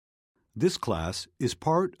This class is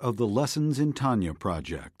part of the Lessons in Tanya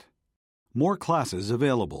project. More classes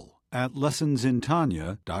available at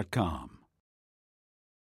lessonsintanya.com.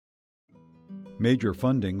 Major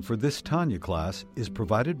funding for this Tanya class is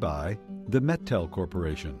provided by the Mettel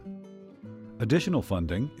Corporation. Additional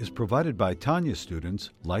funding is provided by Tanya students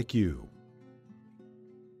like you.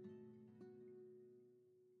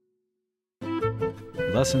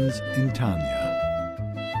 Lessons in Tanya.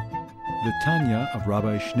 The Tanya of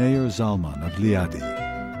Rabbi Schneur Zalman of Liadi,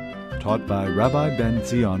 taught by Rabbi Ben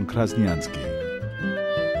Zion Krasniansky.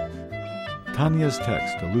 Tanya's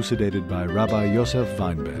text elucidated by Rabbi Yosef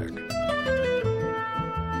Weinberg.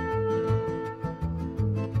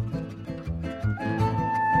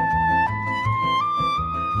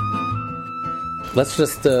 Let's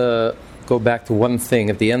just go back to one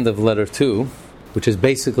thing at the end of letter 2, which is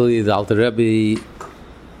basically the Alter Rebbe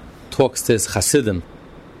talks to his Hasidim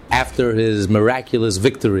after his miraculous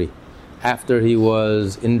victory, after he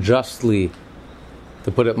was unjustly,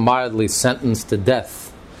 to put it mildly, sentenced to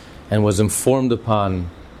death and was informed upon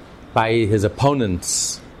by his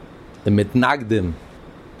opponents, the Mitnagdim,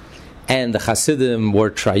 and the Hasidim were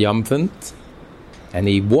triumphant, and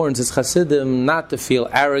he warns his Hasidim not to feel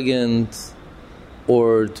arrogant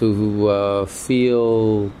or to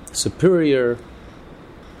feel superior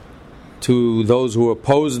to those who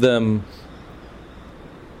oppose them.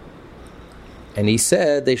 And he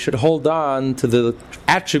said they should hold on to the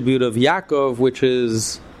attribute of Yaakov, which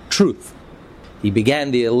is truth. He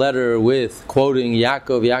began the letter with quoting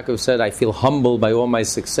Yaakov. Yaakov said, I feel humbled by all my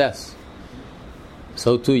success.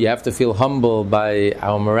 So too, you have to feel humbled by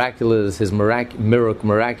our miraculous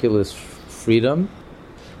freedom.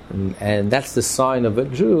 And that's the sign of a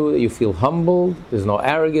Jew. You feel humbled, there's no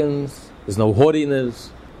arrogance, there's no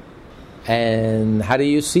haughtiness. And how do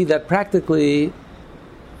you see that practically?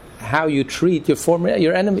 How you treat your former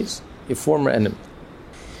enemies.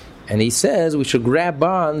 And he says we should grab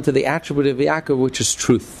on to the attribute of Yaakov, which is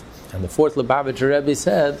truth. And the fourth Lubavitcher Rebbe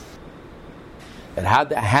said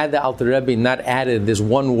that had the Alter Rebbe not added this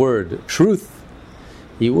one word, truth,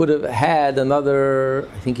 he would have had another,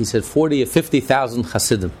 I think he said 40 or 50,000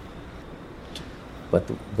 Hasidim. But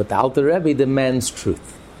the Alter Rebbe demands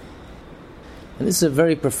truth. And this is a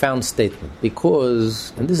very profound statement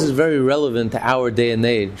because, and this is very relevant to our day and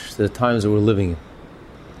age, to the times that we're living in.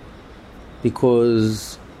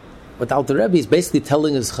 Because what the Alter Rebbe is basically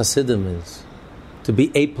telling his Hasidim is to be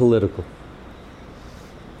apolitical.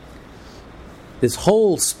 This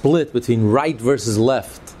whole split between right versus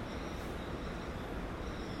left,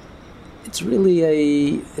 it's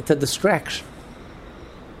really it's a distraction.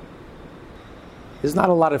 There's not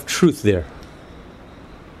a lot of truth there.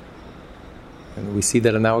 And we see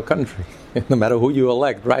that in our country. No matter who you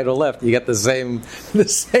elect, right or left, you get the same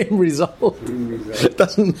result. It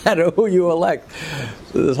doesn't matter who you elect.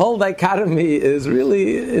 So this whole dichotomy is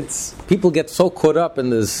really, people get so caught up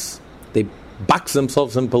in this, they box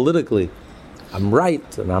themselves in politically. I'm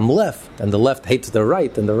right and I'm left, and the left hates the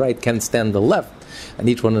right, and the right can't stand the left. And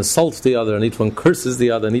each one insults the other, and each one curses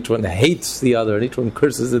the other, and each one hates the other, and each one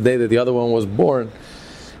curses the day that the other one was born.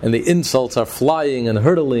 And the insults are flying and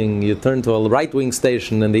hurtling. You turn to a right-wing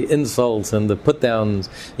station and the insults and the put-downs.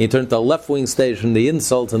 You turn to a left-wing station, the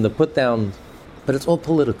insults and the put-downs. But it's all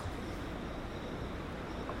political.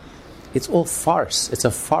 It's all farce. It's a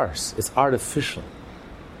farce. It's artificial.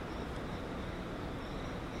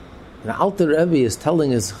 The Alter Rebbe is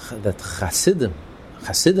telling us that Hasidim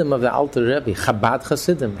of the Alter Rebbe, Chabad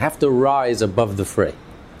Hasidim, have to rise above the fray.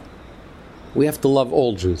 We have to love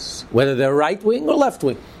all Jews, whether they're right-wing or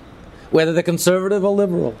left-wing, whether they're conservative or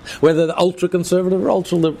liberal, whether they're ultra-conservative or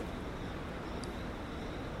ultra-liberal.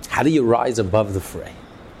 How do you rise above the fray?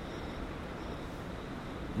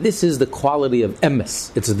 This is the quality of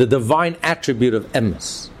emes. It's the divine attribute of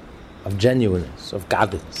emes, of genuineness, of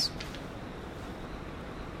godliness.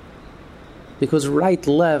 Because right,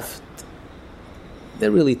 left,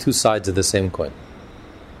 they're really two sides of the same coin.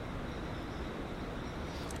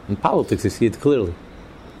 In politics, you see it clearly.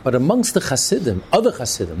 But amongst the Hasidim, other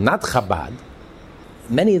Hasidim, not Chabad,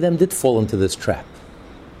 many of them did fall into this trap.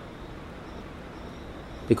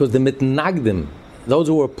 Because the Mitnagdim, those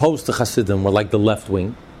who were opposed to Hasidim, were like the left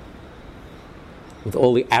wing, with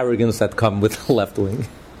all the arrogance that come with the left wing,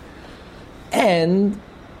 and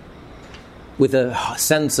with a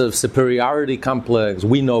sense of superiority complex.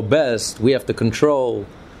 We know best, we have to control,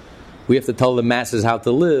 we have to tell the masses how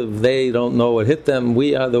to live. They don't know what hit them.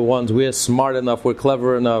 We are the ones, we're smart enough, we're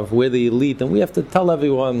clever enough, we're the elite, and we have to tell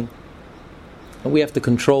everyone, and we have to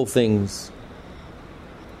control things,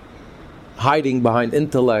 hiding behind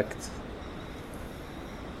intellect.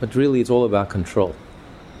 But really it's all about control.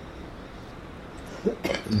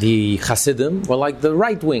 The Hasidim were like the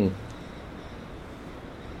right wing.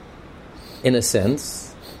 In a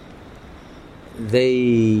sense,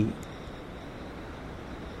 they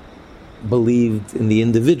believed in the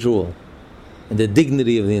individual and the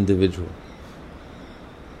dignity of the individual.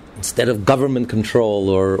 Instead of government control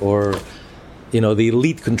or the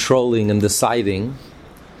elite controlling and deciding,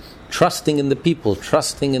 trusting in the people,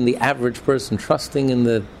 trusting in the average person, trusting in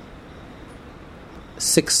the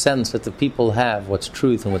sixth sense that the people have, what's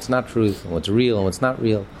truth and what's not truth, and what's real and what's not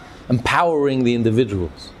real, empowering the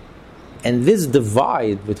individuals. And this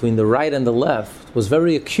divide between the right and the left was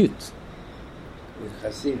very acute.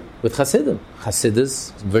 With Hasidim.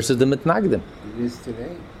 Hasidus versus the Mitnagdim. It is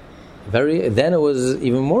today. Then it was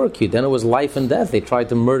even more acute. Then it was life and death. They tried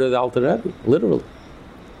to murder the Alter Rebbe, literally,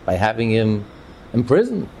 by having him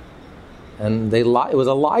imprisoned. And it was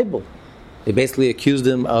a libel. They basically accused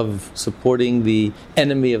him of supporting the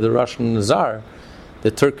enemy of the Russian Tsar,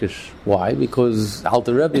 the Turkish. Why? Because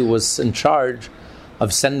Alter Rebbe was in charge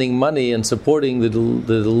of sending money and supporting the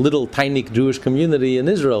little tiny Jewish community in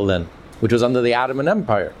Israel then, which was under the Ottoman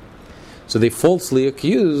Empire. So they falsely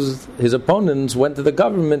accused, his opponents went to the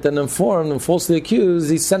government and informed and falsely accused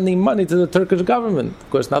he's sending money to the Turkish government. Of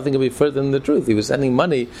course, nothing could be further than the truth. He was sending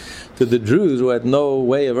money to the Jews who had no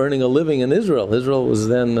way of earning a living in Israel. Israel was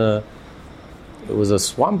then, it was a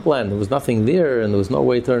swampland, there was nothing there, and there was no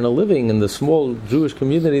way to earn a living, and the small Jewish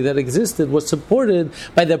community that existed was supported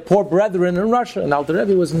by their poor brethren in Russia, and Alter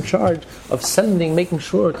Rebbe was in charge of making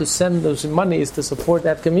sure to send those monies to support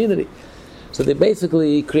that community. So they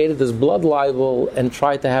basically created this blood libel and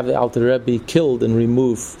tried to have the Alter Rebbe killed and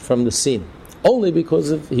removed from the scene. Only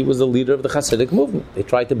because he was the leader of the Hasidic movement. They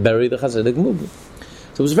tried to bury the Hasidic movement.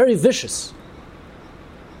 So it was very vicious.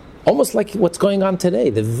 Almost like what's going on today.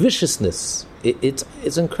 The viciousness,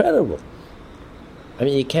 it's incredible. I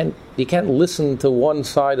mean, you can't listen to one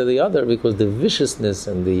side or the other because the viciousness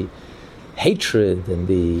and the hatred and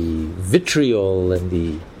the vitriol and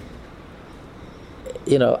the...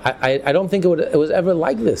 I don't think it was ever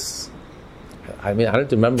like this. I mean, I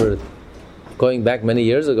don't remember going back many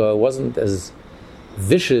years ago, it wasn't as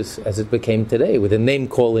vicious as it became today, with the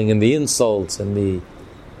name-calling and the insults and the...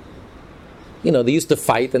 they used to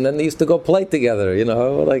fight and then they used to go play together, it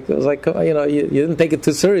was like, you didn't take it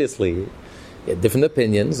too seriously. You had different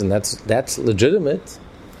opinions, and that's legitimate.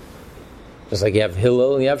 Just like you have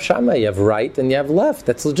Hillel and you have Shammai, you have right and you have left.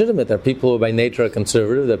 That's legitimate. There are people who by nature are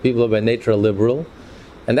conservative, there are people who by nature are liberal,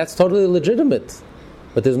 and that's totally legitimate.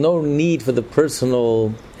 But there's no need for the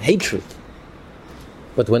personal hatred.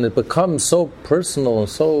 But when it becomes so personal and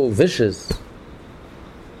so vicious,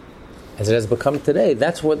 as it has become today,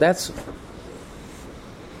 that's what it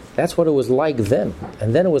was like then.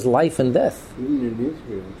 And then it was life and death. Even in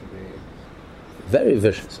Israel today. Very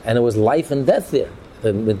vicious. And it was life and death there.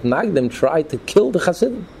 The Mitnagdim tried to kill the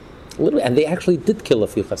Hasidim. Literally, and they actually did kill a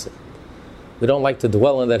few Hasidim. We don't like to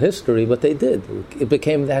dwell on that history, but they did. It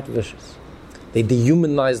became that vicious. They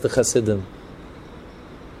dehumanized the Hasidim.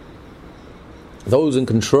 Those in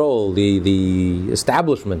control, the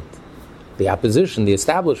establishment, the opposition, the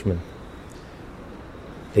establishment,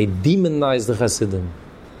 they demonized the Hasidim.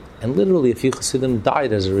 And literally a few Hasidim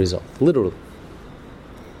died as a result. Literally.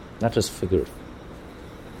 Not just figuratively.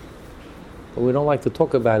 But we don't like to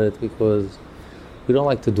talk about it because we don't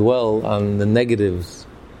like to dwell on the negatives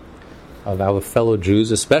of our fellow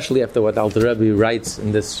Jews, especially after what Alter Rebbe writes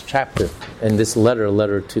in this chapter, in this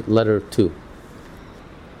letter 2.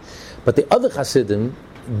 But the other Hasidim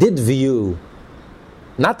did view,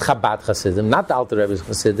 not Chabad Hasidim, not the Alter Rebbe's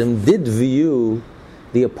Hasidim, did view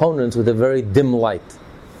the opponents with a very dim light.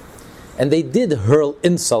 And they did hurl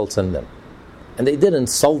insults on them. And they did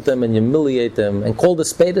insult them and humiliate them and call a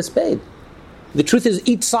spade a spade. The truth is,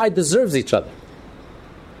 each side deserves each other.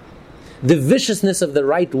 The viciousness of the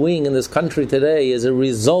right wing in this country today is a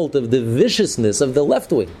result of the viciousness of the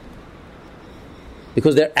left wing.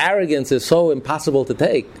 Because their arrogance is so impossible to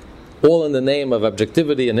take, all in the name of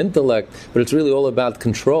objectivity and intellect, but it's really all about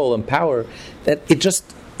control and power, that it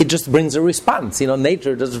just brings a response.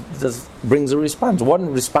 Nature just brings a response.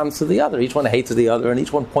 One responds to the other. Each one hates the other, and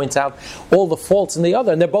each one points out all the faults in the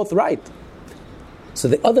other, and they're both right. So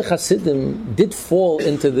the other Hasidim did fall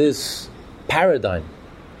into this paradigm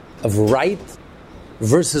of right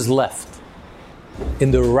versus left.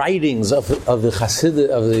 In the writings of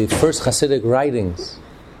the first Hasidic writings,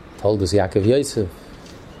 told us Yaakov Yosef,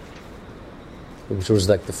 which was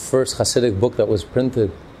like the first Hasidic book that was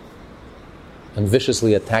printed and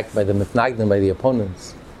viciously attacked by the Mitnagdim, by the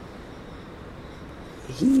opponents.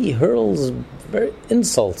 He hurls very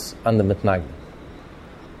insults on the Mitnagdim.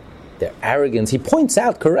 Their arrogance. He points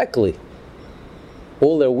out correctly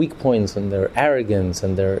all their weak points and their arrogance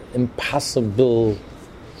and their impossible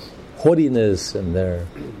haughtiness and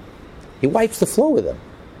he wipes the floor with them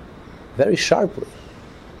very sharply.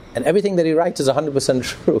 And everything that he writes is 100%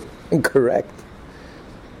 true and correct.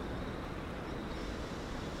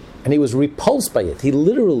 And he was repulsed by it. He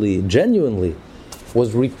literally, genuinely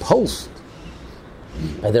was repulsed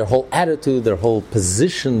by their whole attitude, their whole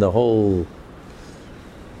position,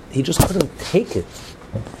 he just couldn't take it.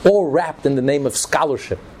 All wrapped in the name of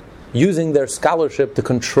scholarship, using their scholarship to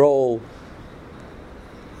control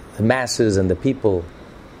the masses and the people,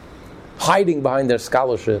 hiding behind their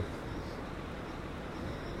scholarship.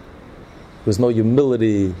 There was no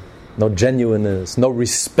humility, no genuineness, no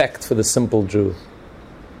respect for the simple Jew,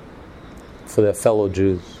 for their fellow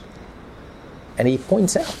Jews. And he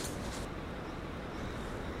points out,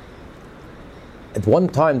 at one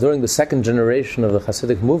time during the second generation of the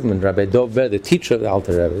Hasidic movement, Rabbi Dov Ber, the teacher of the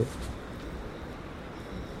Alter Rebbe,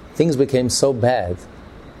 things became so bad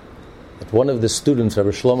that one of the students, Rabbi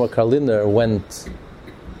Shlomo Karliner, went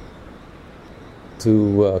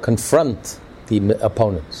to confront the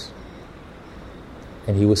opponents.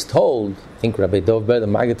 And he was told, I think Rabbi Dov Ber, the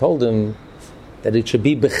Maggid, told him that it should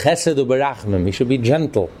be bechesed uberachmim, he should be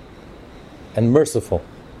gentle and merciful.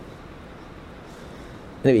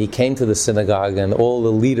 Anyway, he came to the synagogue and all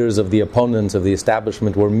the leaders of the opponents of the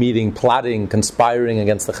establishment were meeting, plotting, conspiring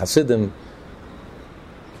against the Hasidim.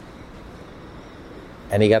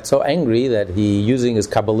 And he got so angry that he, using his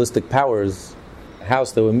Kabbalistic powers, the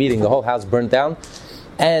house they were meeting, the whole house burnt down,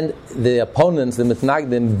 and the opponents, the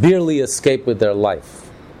mitnagdim, barely escaped with their life.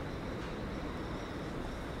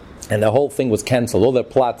 And the whole thing was cancelled, all their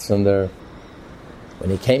plots and their...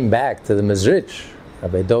 When he came back to the Mezrich,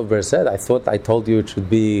 Rabbi Dov Ber said, I thought I told you it should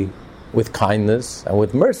be with kindness and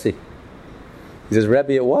with mercy. He says,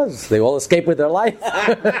 Rebbe, it was. They all escaped with their life.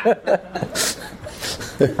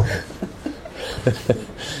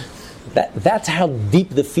 That's how deep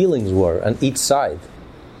the feelings were on each side.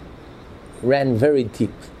 Ran very deep.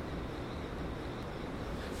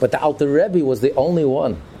 But the Alter Rebbe was the only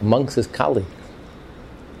one amongst his colleagues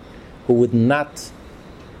who would not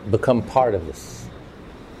become part of this.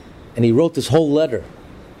 And he wrote this whole letter.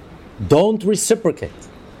 Don't reciprocate.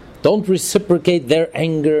 Don't reciprocate their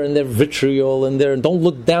anger and their vitriol and don't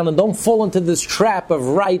look down and don't fall into this trap of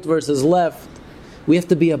right versus left. We have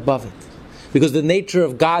to be above it. Because the nature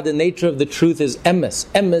of God, the nature of the truth is emes.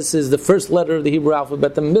 Emes is the first letter of the Hebrew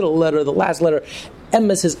alphabet, the middle letter, the last letter.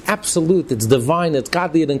 Emes is absolute, it's divine, it's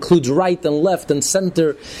godly, it includes right and left and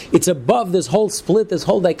center. It's above this whole split, this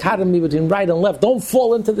whole dichotomy between right and left. Don't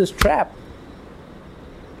fall into this trap.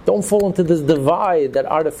 Don't fall into this divide that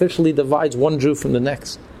artificially divides one Jew from the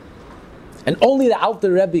next. And only the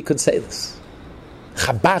Alter Rebbe could say this.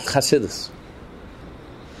 Chabad Chasidus.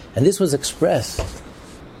 And this was expressed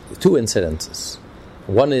in two incidences.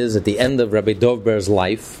 One is at the end of Rabbi Dov Ber's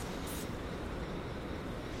life,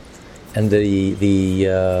 and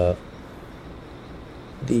the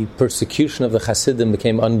persecution of the Hasidim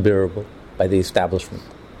became unbearable by the establishment.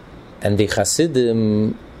 And the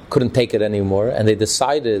Hasidim couldn't take it anymore, and they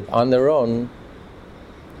decided on their own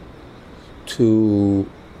to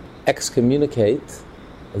excommunicate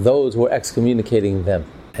those who were excommunicating them.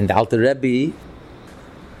 And the Alter Rebbe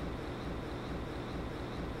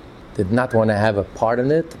did not want to have a part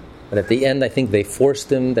in it, but at the end I think they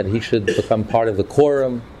forced him that he should become part of the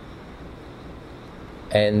quorum,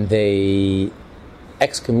 and they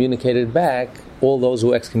excommunicated back all those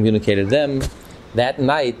who excommunicated them. That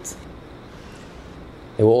night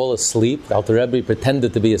they were all asleep. The Alter Rebbe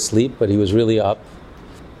pretended to be asleep, but he was really up.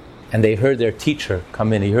 And they heard their teacher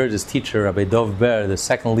come in. He heard his teacher, Rabbi Dov Ber, the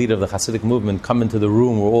second leader of the Hasidic movement, come into the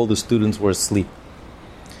room where all the students were asleep.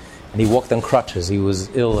 And he walked on crutches. He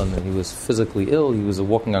was ill, and he was physically ill. He was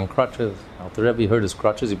walking on crutches. Alter Rebbe heard his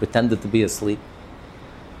crutches. He pretended to be asleep.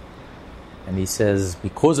 And he says,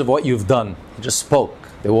 because of what you've done, he just spoke.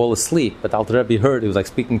 They were all asleep, but Alter Rebbe heard. He was like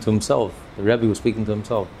speaking to himself. The Rebbe was speaking to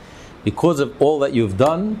himself. Because of all that you've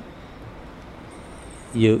done,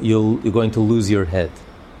 you're going to lose your head.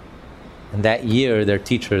 And that year, their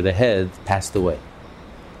teacher, the head, passed away.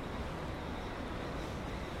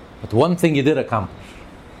 But one thing you did accomplish,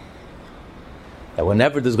 that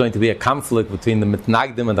whenever there's going to be a conflict between the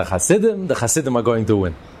mitnagdim and the Hasidim are going to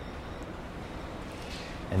win.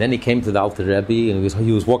 And then he came to the Alter Rebbe, and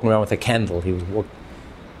he was walking around with a candle.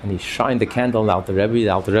 And he shined the candle on the Alter Rebbe. The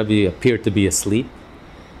Alter Rebbe appeared to be asleep.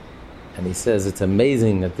 And he says, it's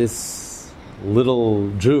amazing that this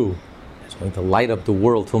little Jew is going to light up the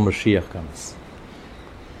world till Mashiach comes.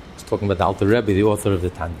 He's talking about the Alter Rebbe, the author of the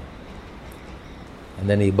Tanya. And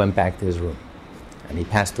then he went back to his room. And he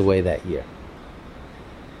passed away that year.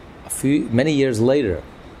 Many years later,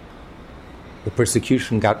 the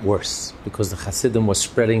persecution got worse because the Hasidim was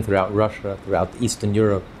spreading throughout Russia, throughout Eastern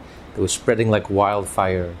Europe. They were spreading like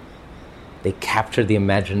wildfire. They captured the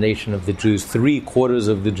imagination of the Jews. 3/4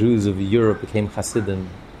 of the Jews of Europe became Hasidim,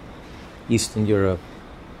 Eastern Europe.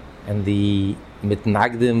 And the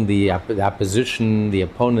mitnagdim, the opposition, the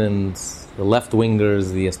opponents, the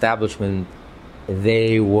left-wingers, the establishment,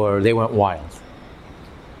 they went wild.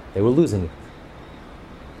 They were losing it.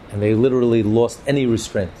 And they literally lost any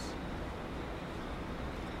restraints.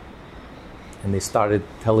 And they started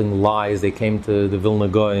telling lies. They came to the Vilna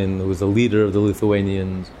Gaon, who was the leader of the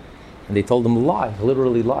Lithuanians, and they told them lies,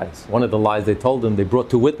 literally lies. One of the lies they told them, they brought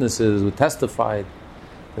 2 witnesses who testified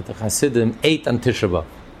that the Hasidim ate on Tisha B'Av.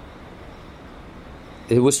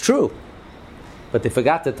 It was true, but they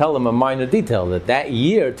forgot to tell them a minor detail, that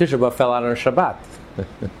year Tisha B'Av fell out on Shabbat,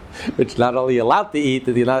 which not only allowed to eat,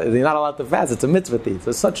 you're not allowed to fast, it's a mitzvah to eat.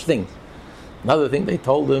 So such things. Another thing, they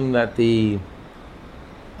told them that the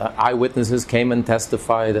eyewitnesses came and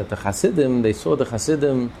testified that the Hasidim, they saw the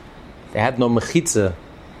Hasidim, they had no mechitza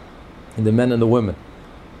in the men and the women.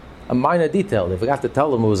 A minor detail, they forgot to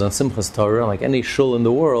tell them it was on Simchas Torah. Like any shul in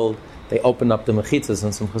the world, they open up the mechitzas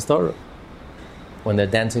on Simchas Torah. When they're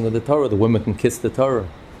dancing with the Torah, the women can kiss the Torah.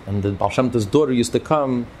 And the Baal Shem Tov's daughter used to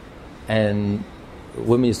come, and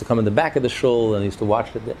women used to come in the back of the shul and used to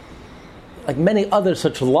watch it. Like many other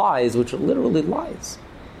such lies, which are literally lies.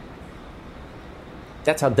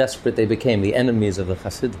 That's how desperate they became, the enemies of the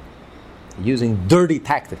Hasidim, using dirty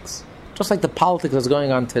tactics. Just like the politics that's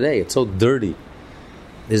going on today, it's so dirty.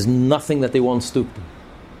 There's nothing that they won't stoop to.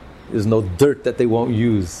 There's no dirt that they won't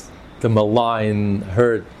use to malign,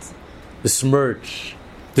 hurt, besmirch,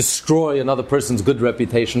 destroy another person's good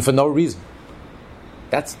reputation for no reason.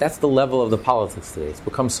 That's the level of the politics today. It's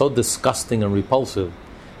become so disgusting and repulsive.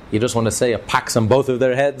 You just want to say a pox on both of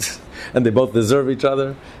their heads, and they both deserve each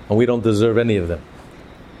other, and we don't deserve any of them.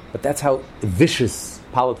 But that's how vicious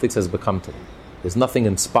politics has become today. There's nothing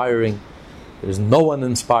inspiring. There's no one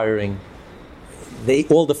inspiring. They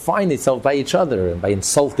all define themselves by each other, and by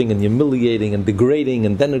insulting and humiliating and degrading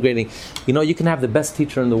and denigrating. You can have the best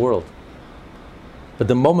teacher in the world, but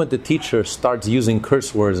the moment the teacher starts using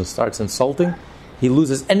curse words and starts insulting, he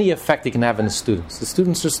loses any effect he can have on his students. The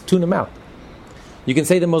students just tune him out. You can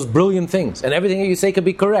say the most brilliant things, and everything you say could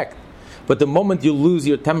be correct. But the moment you lose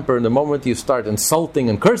your temper, and the moment you start insulting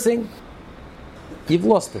and cursing, you've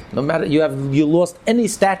lost it. No matter you lost any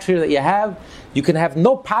stature that you have, you can have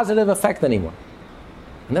no positive effect anymore.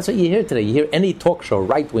 And that's what you hear today. You hear any talk show,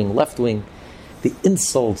 right wing, left wing, the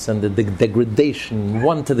insults and the degradation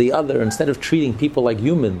one to the other, instead of treating people like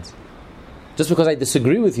humans. Just because I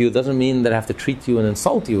disagree with you doesn't mean that I have to treat you and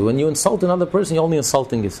insult you. When you insult another person, you're only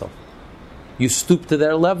insulting yourself. You stoop to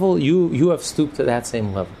their level, you have stooped to that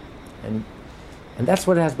same level. And that's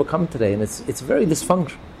what it has become today, and it's very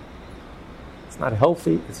dysfunctional. It's not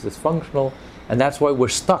healthy, it's dysfunctional, and that's why we're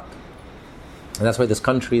stuck. And that's why this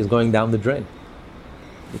country is going down the drain.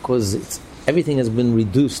 Because everything has been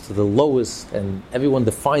reduced to the lowest, and everyone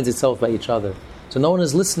defines itself by each other. So no one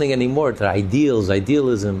is listening anymore to ideals,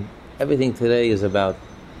 idealism. Everything today is about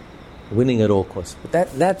winning at all costs. But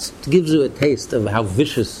that gives you a taste of how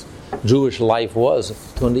vicious Jewish life was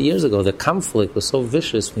 200 years ago. The conflict was so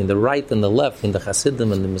vicious between the right and the left, between the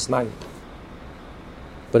Hasidim and the Misnagdim.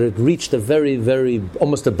 But it reached a very, very,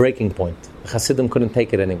 almost a breaking point. The Hasidim couldn't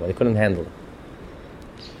take it anymore. They couldn't handle it.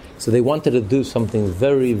 So they wanted to do something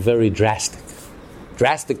very, very drastic.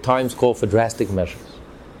 Drastic times call for drastic measures.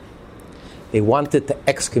 They wanted to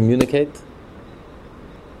excommunicate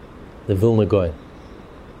the Vilna Gaon.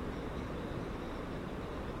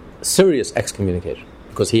 Serious excommunication,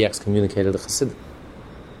 because he excommunicated the Hasidim.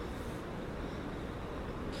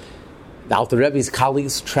 The Alter Rebbe's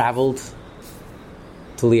colleagues traveled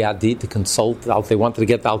to Liadi to consult. They wanted to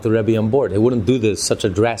get the Alter Rebbe on board. They wouldn't do such a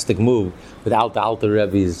drastic move without the Alter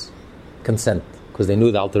Rebbe's consent, because they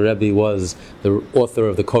knew the Alter Rebbe was the author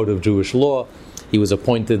of the Code of Jewish Law. He was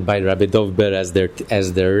appointed by Rabbi Dov Ber as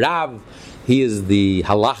their Rav. He is the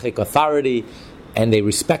halachic authority, and they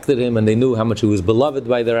respected him, and they knew how much he was beloved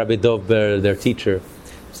by the Rabbi Dov Ber, their teacher.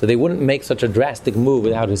 So they wouldn't make such a drastic move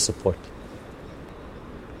without his support.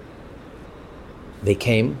 They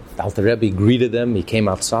came, the Alter Rebbe greeted them, he came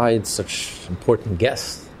outside, such important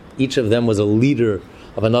guests. Each of them was a leader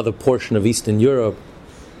of another portion of Eastern Europe.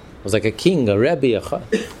 It was like a king, a Rebbe,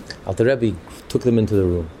 Alter Rebbe took them into the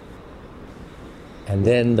room. And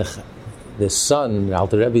then the son,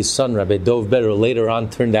 Alter Rebbe's son, Rabbi Dov Ber, who later on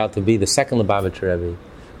turned out to be the second Lubavitcher Rebbe,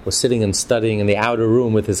 was sitting and studying in the outer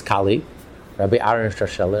room with his colleague, Rabbi Aaron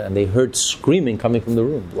Strasheller, and they heard screaming coming from the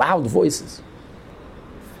room, loud voices.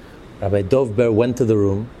 Rabbi Dovber went to the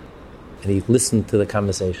room and he listened to the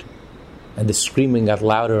conversation. And the screaming got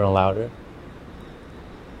louder and louder.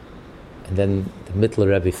 And then the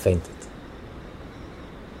Mittler Rebbe fainted.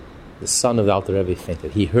 The son of the Alter Rebbe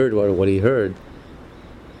fainted. He heard what he heard.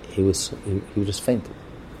 He just fainted.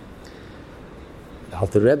 The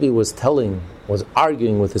Alter Rebbe was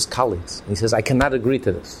arguing with his colleagues. He says, I cannot agree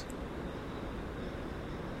to this.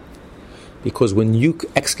 Because when you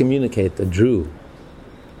excommunicate a Jew,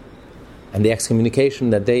 and the excommunication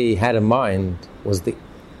that they had in mind was the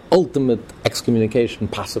ultimate excommunication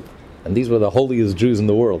possible, and these were the holiest Jews in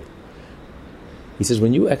the world. He says,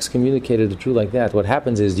 when you excommunicated a Jew like that, what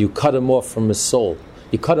happens is you cut him off from his soul.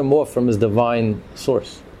 You cut him off from his divine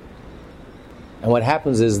source. And what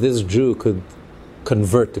happens is this Jew could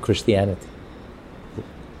convert to Christianity,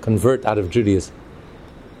 convert out of Judaism.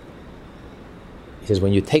 He says,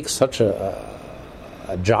 when you take such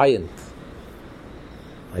a giant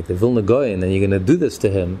like the Vilna Gaon and you're going to do this to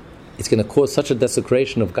him, it's going to cause such a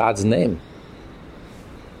desecration of God's name.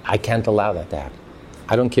 I can't allow that to happen.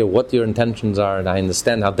 I don't care what your intentions are, and I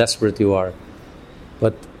understand how desperate you are,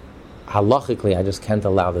 but halachically I just can't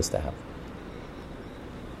allow this to happen.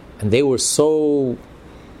 And they were so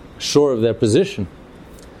sure of their position,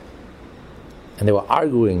 and they were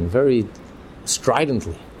arguing very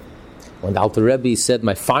stridently. When the Alter Rebbe said,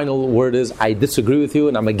 my final word is, I disagree with you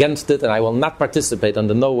and I'm against it and I will not participate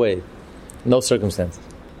under no way, no circumstances.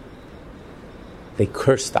 They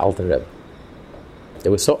cursed the Alter Rebbe.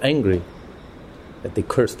 They were so angry that they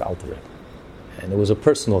cursed the Alter Rebbe. And it was a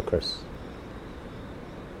personal curse.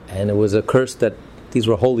 And it was a curse that these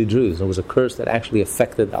were holy Jews. It was a curse that actually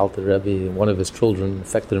affected the Alter Rebbe. One of his children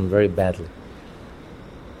affected him very badly.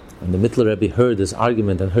 When the Mittler Rebbe heard this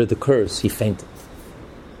argument and heard the curse, he fainted.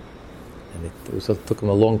 And it took him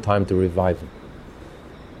a long time to revive him.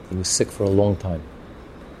 He was sick for a long time.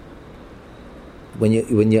 When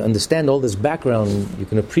you understand all this background, you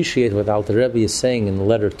can appreciate what Alter Rebbe is saying in the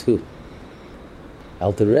letter 2.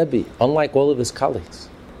 Alter Rebbe, unlike all of his colleagues,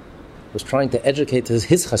 was trying to educate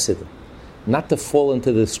his Hasidim not to fall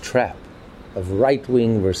into this trap of right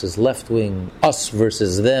wing versus left wing, us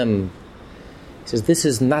versus them. He says, this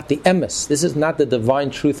is not the emes, this is not the divine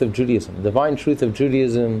truth of Judaism. The divine truth of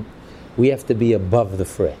Judaism, we have to be above the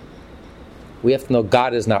fray. We have to know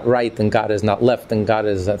God is not right and God is not left, and God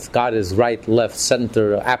is right, left,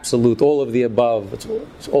 center, absolute, all of the above.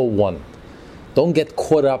 It's all one. Don't get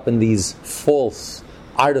caught up in these false,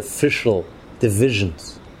 artificial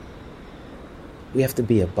divisions. We have to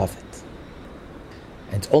be above it.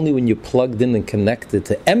 And it's only when you're plugged in and connected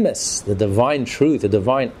to emes, the divine truth, the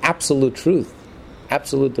divine absolute truth,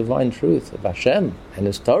 absolute divine truth of Hashem and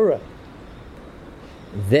His Torah,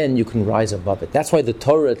 then you can rise above it. That's why the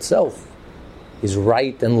Torah itself is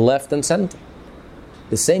right and left and center.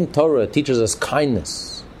 The same Torah teaches us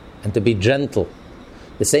kindness and to be gentle.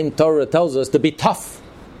 The same Torah tells us to be tough.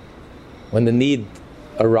 When the need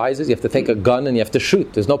arises, you have to take a gun and you have to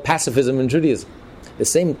shoot. There's no pacifism in Judaism. The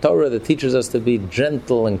same Torah that teaches us to be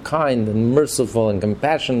gentle and kind and merciful and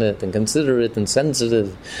compassionate and considerate and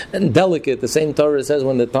sensitive and delicate. The same Torah says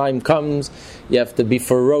when the time comes, you have to be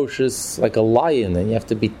ferocious like a lion and you have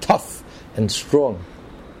to be tough and strong.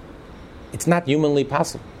 It's not humanly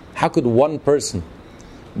possible. How could one person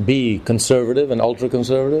be conservative and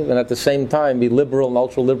ultra-conservative and at the same time be liberal and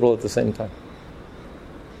ultra-liberal at the same time?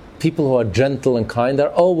 People who are gentle and kind are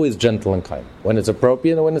always gentle and kind, when it's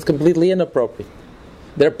appropriate and when it's completely inappropriate.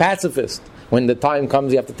 They're pacifist. When the time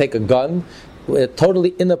comes you have to take a gun, we're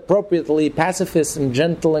totally inappropriately pacifist and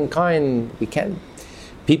gentle and kind. We can't.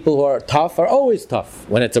 People who are tough are always tough,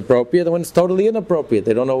 when it's appropriate and when it's totally inappropriate.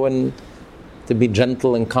 They don't know when to be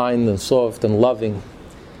gentle and kind and soft and loving.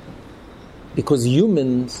 Because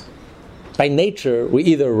humans, by nature, we're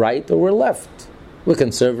either right or we're left. We're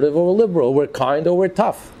conservative or we're liberal. We're kind or we're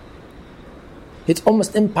tough. It's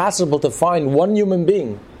almost impossible to find one human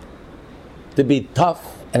being to be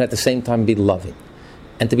tough and at the same time be loving.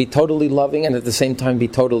 And to be totally loving and at the same time be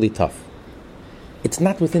totally tough. It's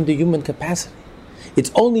not within the human capacity.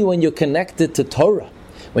 It's only when you're connected to Torah,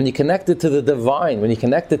 when you're connected to the divine, when you're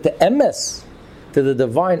connected to emes, to the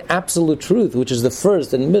divine absolute truth, which is the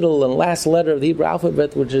first and middle and last letter of the Hebrew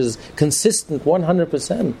alphabet, which is consistent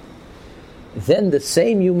 100%, then the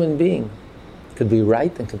same human being could be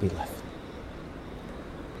right and could be left.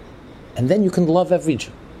 And then you can love every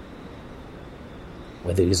Jew.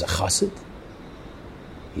 Whether he's a chassid,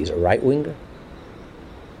 he's a right-winger,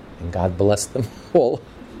 and God bless them all,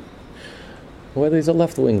 whether he's a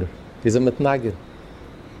left-winger, he's a mitnagid,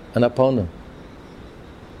 an opponent,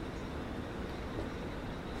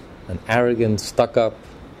 an arrogant, stuck-up,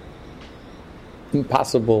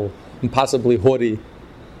 impossible impossibly haughty,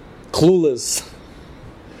 clueless.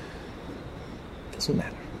 Doesn't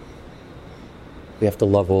matter. We have to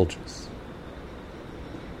love all Jews.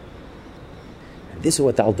 And this is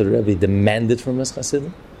what the Alter Rebbe demanded from his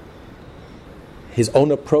Hasidim. His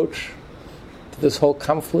own approach to this whole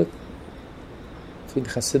conflict between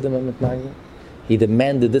Hasidim and Mitnagdim. He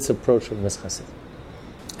demanded this approach from his Hasidim.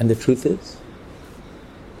 And the truth is,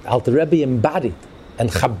 the Alter Rebbe embodied, and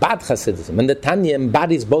Chabad Hasidism, and the Tanya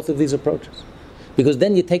embodies both of these approaches. Because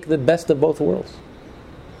then you take the best of both worlds.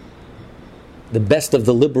 The best of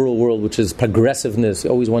the liberal world, which is progressiveness. You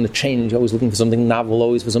always want to change, you're always looking for something novel,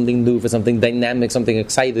 always for something new, for something dynamic, something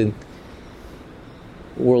exciting.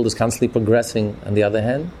 The world is constantly progressing. On the other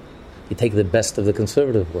hand, you take the best of the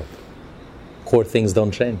conservative world. Core things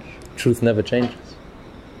don't change. Truth never changes.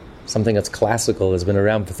 Something that's classical, has been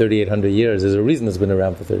around for 3,800 years. There's a reason it's been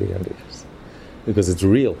around for 3,800 years. Because it's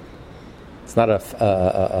real. It's not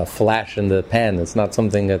a flash in the pan. It's not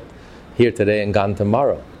something that here today and gone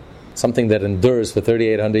tomorrow. Something that endures for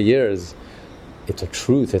 3,800 years. It's a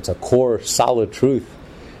truth. It's a core, solid truth.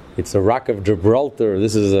 It's a rock of Gibraltar.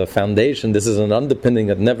 This is a foundation. This is an underpinning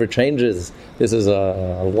that never changes. This is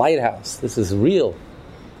a lighthouse. This is real,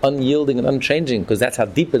 unyielding and unchanging, because that's how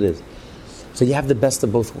deep it is. So you have the best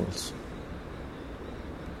of both worlds.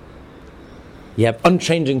 You have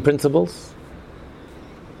unchanging principles,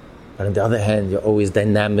 but on the other hand, you're always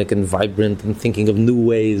dynamic and vibrant and thinking of new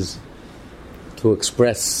ways to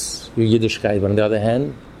express your Yiddishkeit. But on the other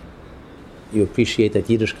hand, you appreciate that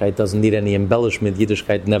Yiddishkeit doesn't need any embellishment.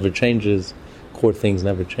 Yiddishkeit never changes. Core things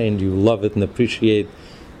never change. You love it and appreciate.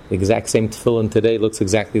 The exact same tefillin today looks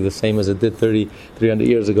exactly the same as it did 300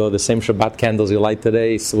 years ago. The same Shabbat candles you light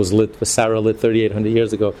today was Sarah lit 3,800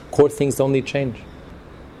 years ago. Core things don't need change.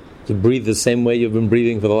 You breathe the same way you've been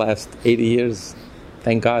breathing for the last 80 years.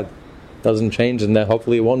 Thank God. Doesn't change, and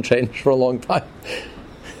hopefully it won't change for a long time.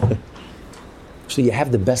 So you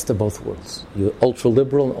have the best of both worlds. You're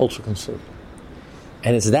ultra-liberal and ultra-conservative.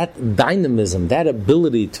 And it's that dynamism, that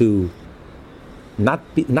ability to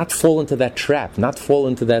not fall into that trap, not fall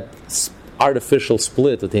into that artificial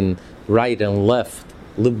split between right and left,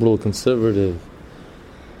 liberal, conservative,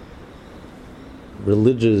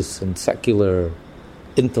 religious and secular,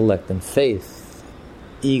 intellect and faith,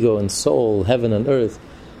 ego and soul, heaven and earth.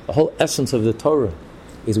 The whole essence of the Torah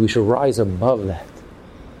is we should rise above that.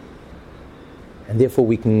 And therefore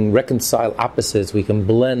we can reconcile opposites, we can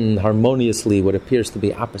blend harmoniously what appears to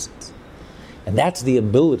be opposites. And that's the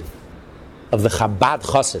ability of the Chabad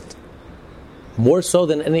Chassid, more so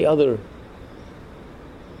than any other,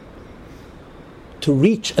 to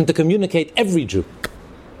reach and to communicate every Jew,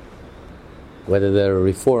 whether they're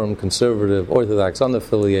Reform, Conservative, Orthodox,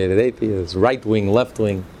 unaffiliated, atheist, right-wing,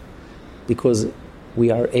 left-wing, because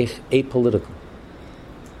we are apolitical.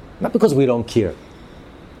 Not because we don't care.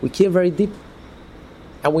 We care very deeply.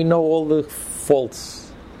 And we know all the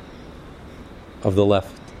faults of the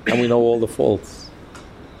left. And we know all the faults.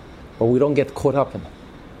 But we don't get caught up in it.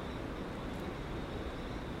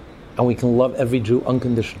 And we can love every Jew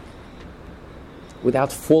unconditionally,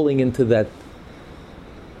 without falling into that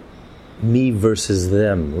me versus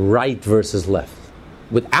them, right versus left.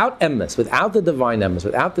 Without emes, without the divine emes,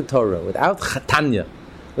 without the Torah, without Tanya,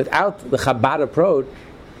 without the Chabad approach,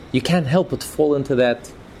 you can't help but fall into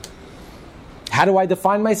that. How do I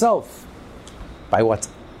define myself? By what's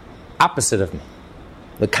opposite of me,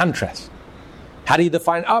 the contrast. How do you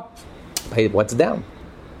define up? By what's down.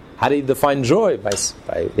 How do you define joy? By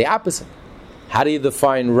the opposite. How do you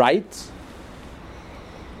define right?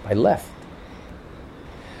 By left.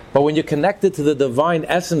 But when you're connected to the divine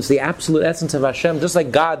essence, the absolute essence of Hashem, just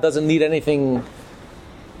like God doesn't need anything,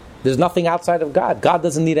 there's nothing outside of God. God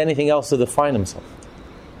doesn't need anything else to define himself.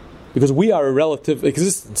 Because we are a relative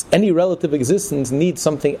existence. Any relative existence needs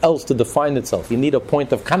something else to define itself. You need a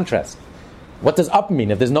point of contrast. What does up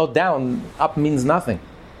mean? If there's no down, up means nothing.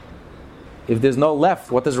 If there's no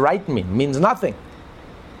left, what does right mean? It means nothing.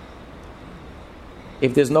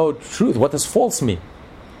 If there's no truth, what does false mean?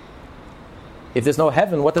 If there's no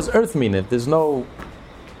heaven, what does earth mean? If there's no...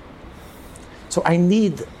 So I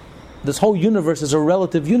need... This whole universe is a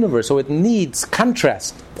relative universe, so it needs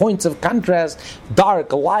contrast, points of contrast,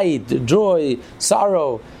 dark, light, joy,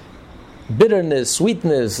 sorrow, bitterness,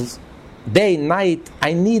 sweetness, day, night.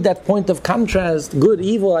 I need that point of contrast, good,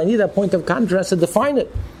 evil. I need that point of contrast to define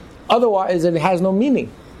it. Otherwise, it has no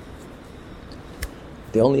meaning.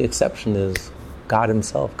 The only exception is God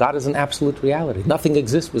himself. God is an absolute reality. Nothing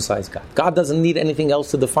exists besides God. God doesn't need anything else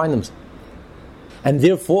to define himself. And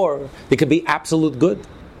therefore, there could be absolute good.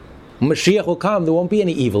 Mashiach will come, there won't be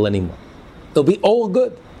any evil anymore. It'll be all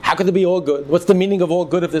good. How could there be all good? What's the meaning of all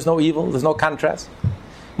good if there's no evil? There's no contrast.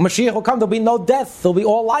 Mashiach will come, there'll be no death, there'll be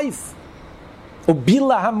all life. What do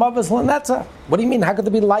you mean? How could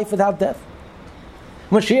there be life without death?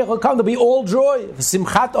 Mashiach will come, there'll be all joy.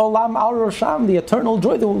 Simchat olam al rosham, the eternal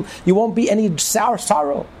joy. You won't be any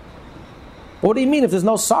sorrow. What do you mean? If there's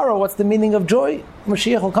no sorrow, what's the meaning of joy?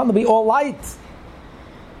 Mashiach will come, there'll be all light. There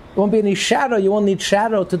won't be any shadow. You won't need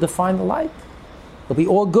shadow to define the light. There'll be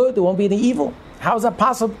all good. There won't be any evil. How is that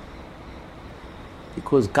possible?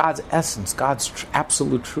 Because God's essence, God's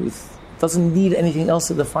absolute truth, doesn't need anything else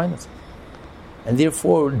to define it. And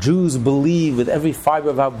therefore, Jews believe with every fiber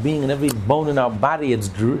of our being and every bone in our body, it's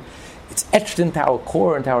etched into our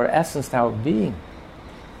core, into our essence, into our being.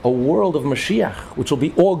 A world of Mashiach, which will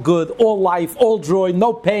be all good, all life, all joy,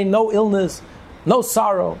 no pain, no illness, no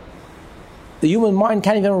sorrow. The human mind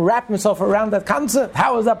can't even wrap itself around that concept.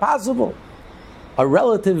 How is that possible? A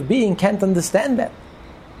relative being can't understand that.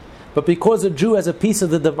 But because a Jew has a piece of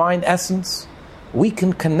the divine essence, we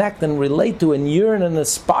can connect and relate to and yearn and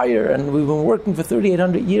aspire, and we've been working for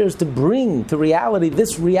 3,800 years to bring to reality,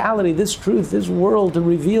 this truth, this world, to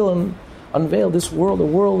reveal and unveil this world, a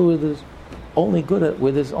world where there's only good,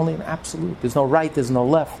 where there's only an absolute. There's no right, there's no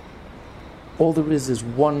left. All there is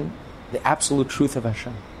one, the absolute truth of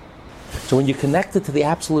Hashem. So when you're connected to the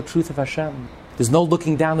absolute truth of Hashem, there's no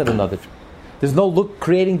looking down at another. There's no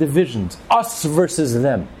creating divisions. Us versus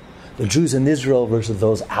them. The Jews in Israel versus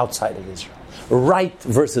those outside of Israel. Right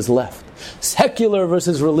versus left. Secular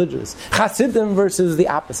versus religious. Hasidim versus the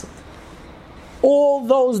opposite. All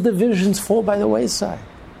those divisions fall by the wayside.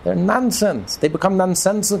 They're nonsense. They become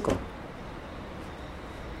nonsensical.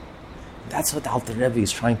 That's what the Alter Rebbe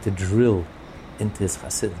is trying to drill into his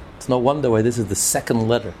Hasidim. It's no wonder why this is the second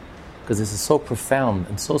letter, because this is so profound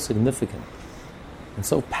and so significant and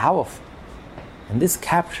so powerful. And this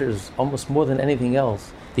captures almost more than anything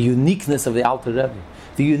else the uniqueness of the Alter Rebbe,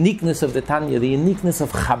 the uniqueness of the Tanya, the uniqueness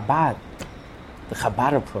of Chabad, the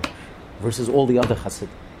Chabad approach versus all the other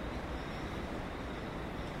Hasidim.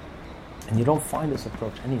 And you don't find this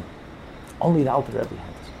approach anywhere. Only the Alter Rebbe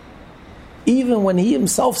has. Even when he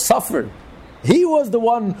himself suffered, he was the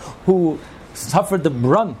one who suffered the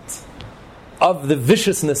brunt of the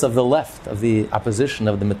viciousness of the left, of the opposition,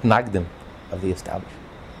 of the mitnagdim, of the establishment.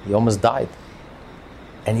 He almost died.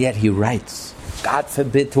 And yet he writes, God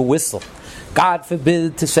forbid to whistle, God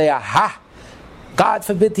forbid to say aha, God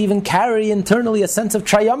forbid to even carry internally a sense of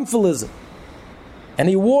triumphalism. And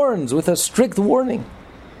he warns with a strict warning.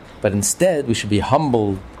 But instead we should be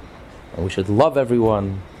humbled and we should love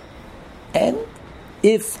everyone. And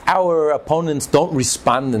if our opponents don't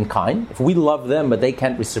respond in kind, if we love them but they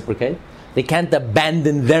can't reciprocate, they can't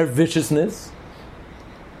abandon their viciousness.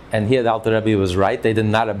 And here the Alter Rebbe was right. They did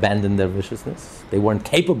not abandon their viciousness. They weren't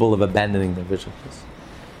capable of abandoning their viciousness,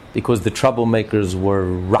 because the troublemakers were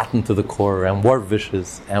rotten to the core and were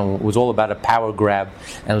vicious, and it was all about a power grab,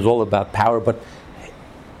 and it was all about power. But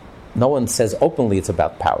no one says openly it's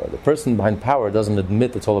about power. The person behind power doesn't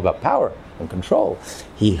admit it's all about power and control.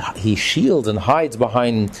 He shields and hides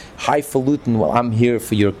behind highfalutin, well, I'm here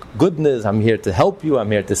for your goodness, I'm here to help you,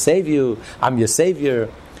 I'm here to save you, I'm your savior.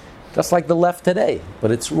 Just like the left today.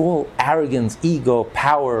 But it's all arrogance, ego,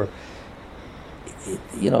 power,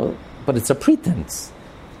 but it's a pretense.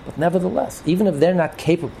 But nevertheless, even if they're not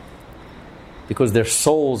capable, because their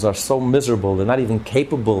souls are so miserable, they're not even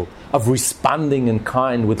capable of responding in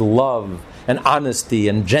kind with love and honesty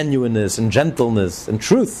and genuineness and gentleness and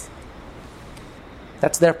truth.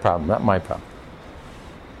 That's their problem, not my problem.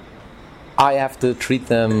 I have to treat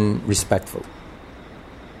them respectfully.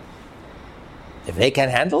 If they can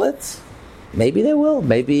handle it, maybe they will.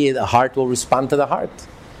 Maybe the heart will respond to the heart.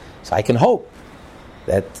 So I can hope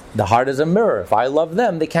that the heart is a mirror. If I love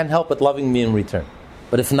them, they can't help but loving me in return.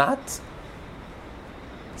 But if not,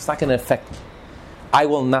 it's not going to affect me. I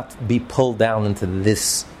will not be pulled down into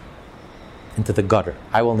the gutter.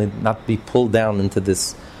 I will not be pulled down into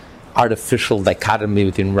this artificial dichotomy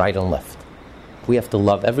between right and left. We have to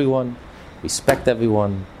love everyone, respect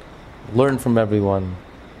everyone, learn from everyone,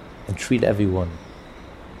 and treat everyone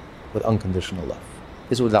with unconditional love.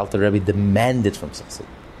 This is what Alter Rebbe demanded from Chassid.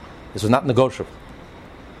 This was not negotiable.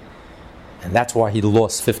 And that's why he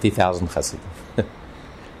lost 50,000 Chassidim.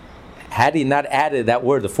 Had he not added that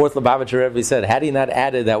word, the fourth Lubavitcher Rebbe said, had he not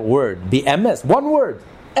added that word, the emes, one word,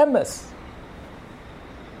 emes,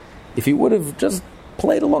 if he would have just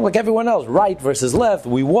played along like everyone else, right versus left,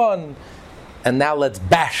 we won, and now let's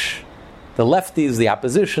bash the lefties, the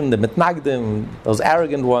opposition, the mitnagdim, those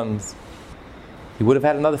arrogant ones, he would have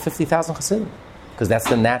had another 50,000 Chassidim, because that's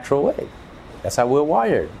the natural way. That's how we're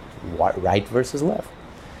wired, right versus left.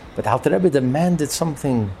 But Alter Rebbe demanded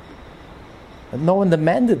something that no one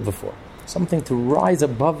demanded before. Something to rise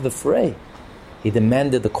above the fray. He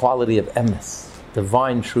demanded the quality of emes,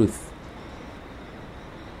 divine truth.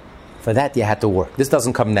 For that you had to work. This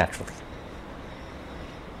doesn't come naturally.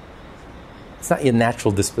 It's not your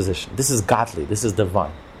natural disposition. This is godly. This is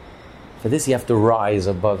divine. For this you have to rise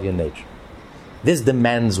above your nature. This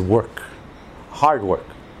demands work. Hard work.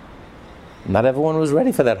 Not everyone was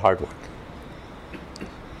ready for that hard work.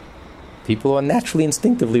 People are naturally,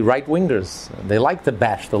 instinctively right-wingers. They like to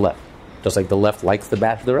bash the left, just like the left likes to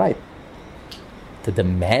bash the right. To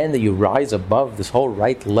demand that you rise above this whole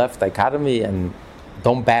right-left dichotomy and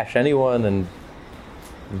don't bash anyone and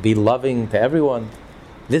be loving to everyone,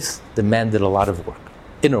 this demanded a lot of work,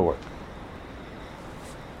 inner work.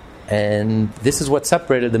 And this is what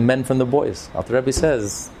separated the men from the boys. Alter Rebbe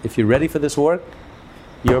says, if you're ready for this work,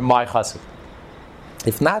 you're my chassid.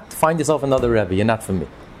 If not, find yourself another Rebbe. You're not for me.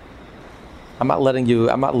 I'm not letting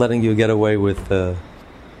you get away with. So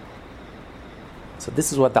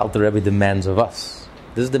this is what the Alter Rebbe demands of us.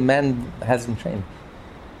 This demand hasn't changed.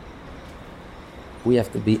 We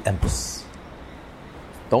have to be emes.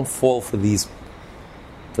 Don't fall for the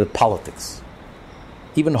politics,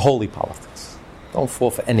 even holy politics. Don't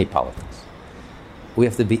fall for any politics. We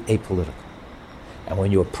have to be apolitical. And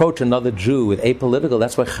when you approach another Jew with apolitical,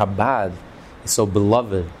 that's why Chabad is so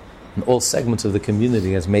beloved in all segments of the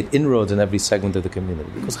community, has made inroads in every segment of the community.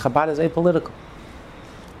 Because Chabad is apolitical.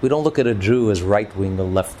 We don't look at a Jew as right-wing or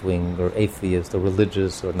left-wing or atheist or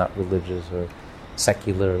religious or not religious or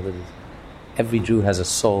secular or religious. Every Jew has a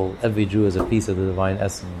soul. Every Jew has a piece of the divine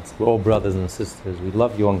essence. We're all brothers and sisters. We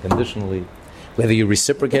love you unconditionally. Whether you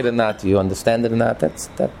reciprocate or not, you understand it or not,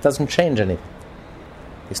 that doesn't change anything.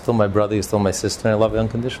 You're still my brother, you're still my sister, and I love you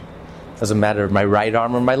unconditionally. It doesn't matter my right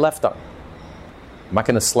arm or my left arm. I'm not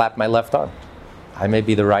going to slap my left arm. I may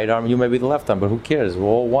be the right arm, you may be the left arm, but who cares? We're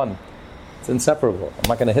all one. It's inseparable. I'm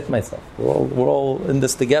not going to hit myself. We're all in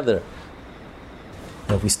this together.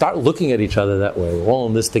 And if we start looking at each other that way, we're all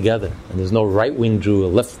in this together, and there's no right-wing Jew, a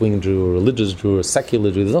left-wing Jew, a religious Jew, or a secular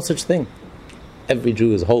Jew. There's no such thing. Every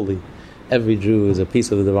Jew is holy. Every Jew is a piece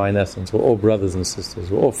of the divine essence. We're all brothers and sisters.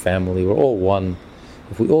 We're all family. We're all one.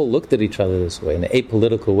 If we all looked at each other this way, in an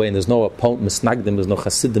apolitical way, and there's no opponent, misnagdim, there's no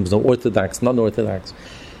Hasidim, there's no Orthodox, non-Orthodox.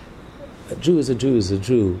 A Jew is a Jew is a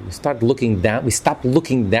Jew. We start looking down. We stopped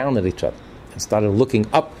looking down at each other and started looking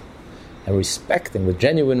up and respecting with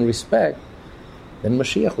genuine respect. Then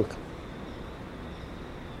Mashiach will come.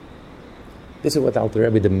 This is what Alter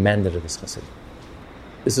Rebbe demanded of his Chassid.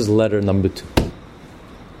 This is letter number 2.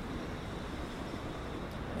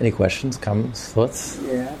 Any questions, comments, thoughts?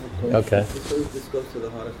 Yeah, I have a question. Okay. This goes to the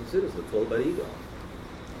heart of Chassidus. It's all about ego.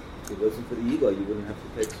 If it wasn't for the ego, you wouldn't have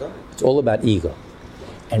to take sides. It's all about ego.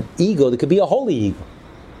 And ego, there could be a holy ego,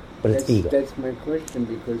 but it's ego. That's my question,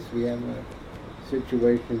 because we have a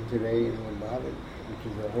situation today in Lubavitch,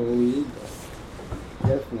 which is a holy ego.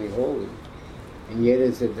 Definitely holy. And yet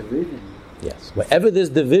it's a division. Yes. Wherever there's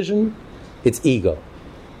division, it's ego.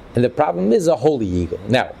 And the problem is a holy ego.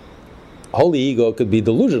 Now, a holy ego could be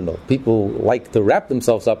delusional. People like to wrap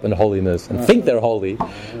themselves up in holiness and think they're holy.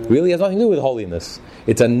 Really has nothing to do with holiness.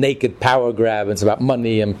 It's a naked power grab. It's about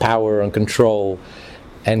money and power and control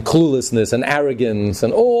and cluelessness and arrogance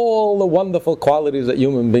and all the wonderful qualities that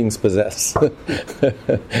human beings possess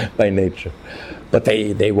by nature. But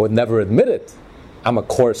they would never admit it. I'm a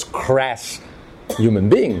coarse, crass human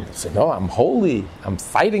being. They say, no, I'm holy. I'm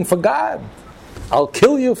fighting for God. I'll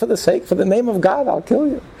kill you for the name of God, I'll kill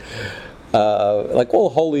you. Like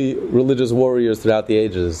all holy religious warriors throughout the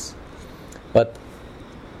ages. But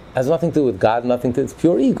has nothing to do with God, it's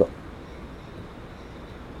pure ego.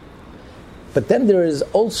 But then there is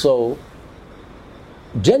also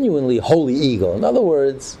genuinely holy ego. In other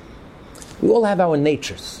words, we all have our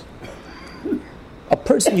natures. A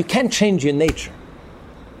person, you can't change your nature.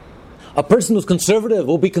 A person who's conservative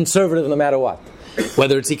will be conservative no matter what.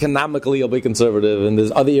 Whether it's economically, you'll be conservative, and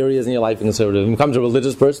there's other areas in your life you're conservative. When it becomes a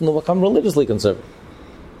religious person, he'll become religiously conservative.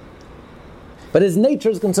 But his nature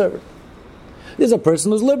is conservative. There's a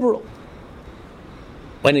person who's liberal.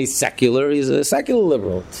 When he's secular, he's a secular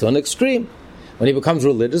liberal. To an extreme. When he becomes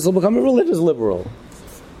religious, he'll become a religious liberal.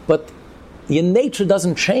 But your nature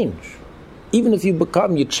doesn't change. Even if you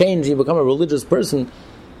become a religious person,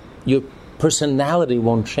 your personality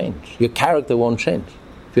won't change. Your character won't change.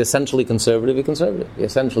 If you're essentially conservative, you're conservative. If you're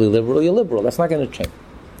essentially liberal, you're liberal. That's not going to change.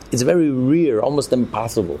 It's very rare, almost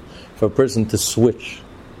impossible, for a person to switch,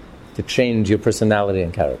 to change your personality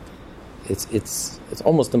and character. It's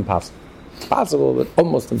almost impossible. It's possible, but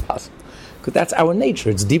almost impossible. Because that's our nature.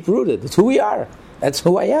 It's deep-rooted. It's who we are. That's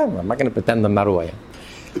who I am. I'm not going to pretend I'm not who I am.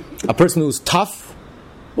 A person who's tough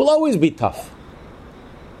will always be tough.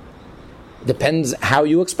 Depends how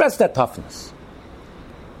you express that toughness.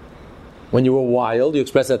 When you were wild, you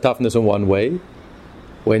express that toughness in one way.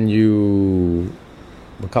 When you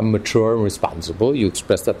become mature and responsible, you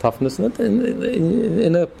express that toughness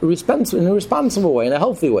in a responsible way, in a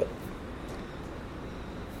healthy way.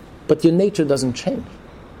 But your nature doesn't change.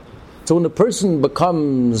 So when a person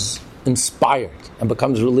becomes inspired and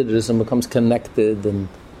becomes religious and becomes connected,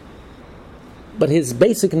 but his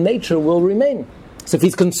basic nature will remain. So if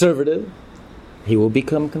he's conservative, he will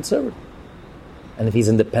become conservative. And if he's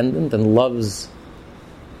independent and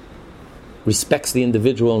respects the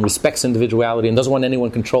individual and respects individuality and doesn't want anyone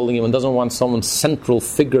controlling him and doesn't want some central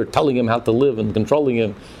figure telling him how to live and controlling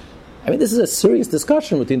him. I mean, this is a serious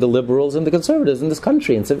discussion between the liberals and the conservatives in this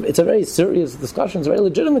country. It's a very serious discussion. It's a very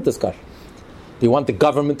legitimate discussion. Do you want the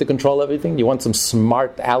government to control everything? Do you want some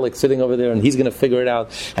smart Alex sitting over there and he's going to figure it out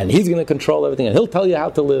and he's going to control everything and he'll tell you how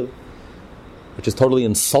to live? Which is totally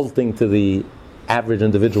insulting to the average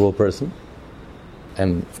individual person.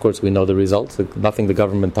 And of course we know the results. Nothing the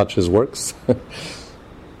government touches works.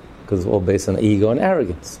 Because it's all based on ego and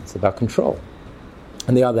arrogance. It's about control.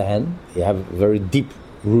 On the other hand, you have a very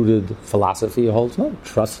deep-rooted philosophy that holds no.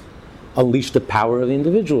 Trust. Unleash the power of the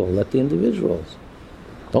individual. Let the individuals.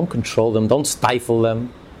 Don't control them. Don't stifle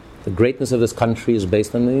them. The greatness of this country is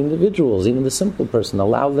based on the individuals, even the simple person.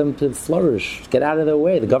 Allow them to flourish. Get out of their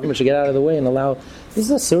way. The government should get out of the way and allow... This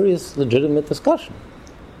is a serious, legitimate discussion.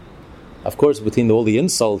 Of course, between all the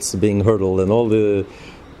insults being hurled and all the...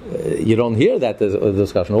 you don't hear that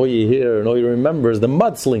discussion. All you hear and all you remember is the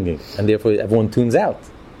mudslinging. And therefore everyone tunes out.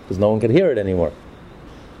 Because no one can hear it anymore.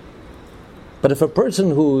 But if a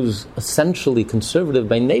person who's essentially conservative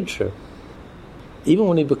by nature, even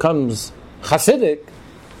when he becomes Hasidic,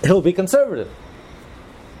 he'll be conservative.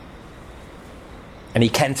 And he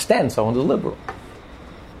can't stand someone who's liberal.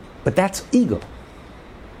 But that's ego.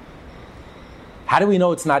 How do we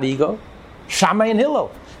know it's not ego? Shammai and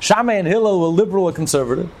Hillel. Shammai and Hillel were liberal and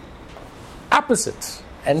conservative. Opposites.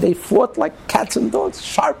 And they fought like cats and dogs,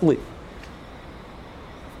 sharply.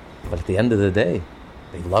 But at the end of the day,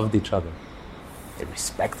 they loved each other. They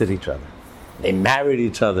respected each other. They married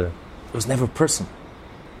each other. It was never personal.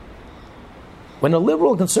 When a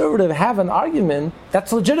liberal and conservative have an argument,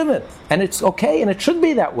 that's legitimate. And it's okay, and it should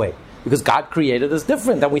be that way. Because God created us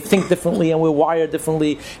different, and we think differently, and we're wired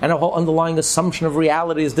differently, and our whole underlying assumption of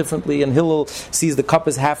reality is differently. And Hillel sees the cup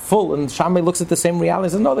as half full, and Shammai looks at the same reality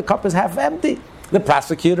and says, no, the cup is half empty. The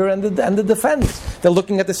prosecutor and the defense, they're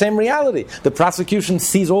looking at the same reality. The prosecution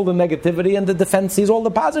sees all the negativity, and the defense sees all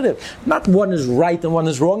the positive. Not one is right and one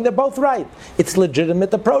is wrong, they're both right. It's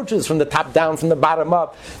legitimate approaches, from the top down, from the bottom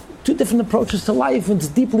up. Two different approaches to life, and it's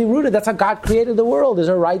deeply rooted. That's how God created the world. There's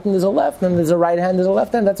a right and there's a left, and there's a right hand, there's a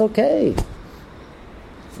left hand. That's okay. It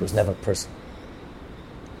was never personal.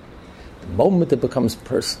 The moment it becomes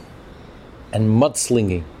personal and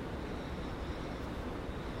mudslinging,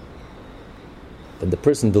 then the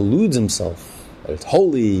person deludes himself that it's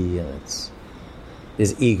holy and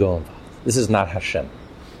there's ego involved. This is not Hashem.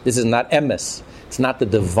 This is not emes. It's not the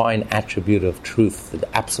divine attribute of truth,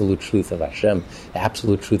 the absolute truth of Hashem, the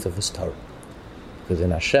absolute truth of His Torah. Because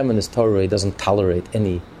in Hashem and His Torah, He doesn't tolerate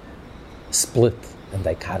any split and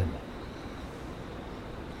dichotomy.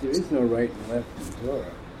 There is no right and left in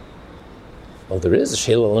Torah. Well, there is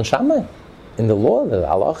Hillel and Shammai. In the law, the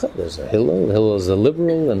halacha, there's a Hillel. Hillel is a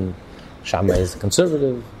liberal, and Shammai is a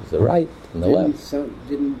conservative. There's the right and the left.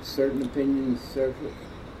 Didn't certain opinions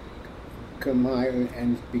come higher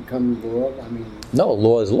and become law? I mean, no,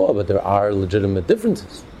 law is law, but there are legitimate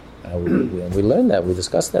differences. We learned that. We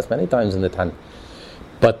discussed that many times in the Tanya.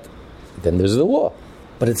 But then there's the law.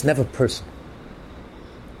 But it's never personal.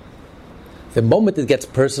 The moment it gets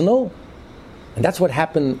personal, and that's what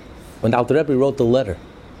happened when the Alter Rebbe wrote the letter.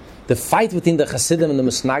 The fight between the Hasidim and the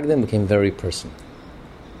Misnagdim became very personal.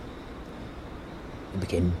 It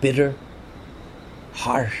became bitter,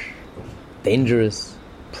 harsh, dangerous,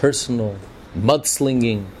 personal,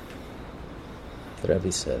 mudslinging. The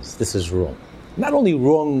Rebbe says this is wrong. Not only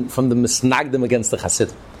wrong from the Misnagdim against the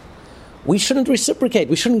Hasidim. We shouldn't reciprocate.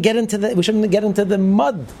 We shouldn't get into the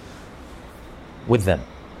mud with them.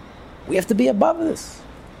 We have to be above this.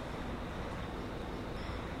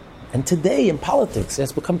 And today in politics, it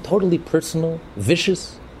has become totally personal,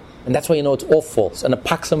 vicious, and that's why it's all false, and a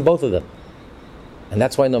pox on both of them. And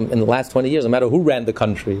that's why in the last 20 years, no matter who ran the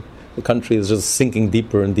country is just sinking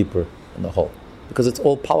deeper and deeper in the hole. Because it's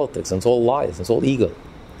all politics, and it's all lies, it's all ego.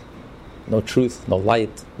 No truth, no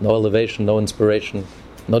light, no elevation, no inspiration,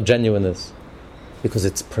 no genuineness. Because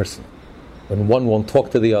it's personal. When one won't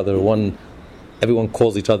talk to the other, everyone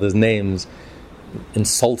calls each other's names,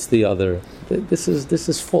 insults the other. This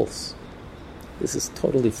is false. This is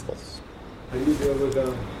totally false. How do you deal with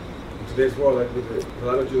in today's world, like with a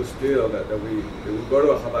lot of Jews still that we go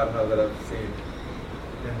to a Chabad house that I've seen,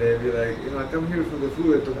 and they be like, I come here for the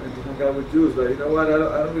food and to hang out with Jews, but you know what? I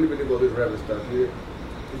don't really believe all this Rebbe stuff.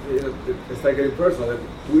 They start getting personal.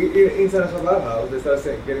 Inside a Chabad house, they start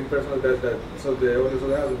getting personal. That so the owners of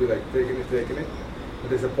the house will be like taking it. But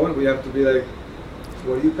there's a point where you have to be like,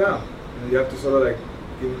 where do you come? And you have to sort of like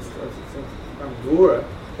give some dura.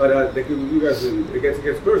 But you guys, it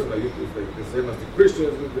gets personal. It's like the same as the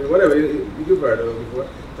Christians, whatever. You've heard of it before.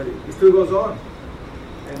 But it still goes on.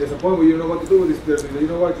 And there's a point where you don't know what to do with this person. You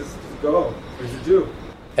know what? Just go. He's a Jew.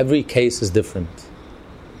 Every case is different.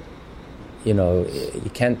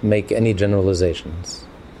 You can't make any generalizations.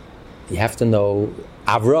 You have to know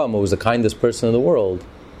Avram, who was the kindest person in the world,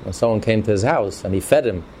 when someone came to his house and he fed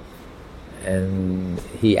him, and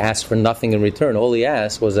he asked for nothing in return. All he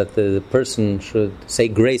asked was that the person should say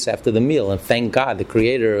grace after the meal and thank God, the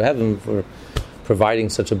creator of heaven, for providing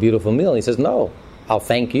such a beautiful meal. And he says, no, I'll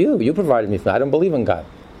thank you. You provided me food. I don't believe in God.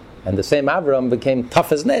 And the same Avram became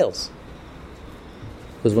tough as nails.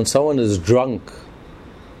 Because when someone is drunk,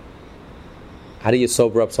 how do you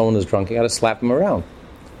sober up someone who's drunk? You got to slap him around.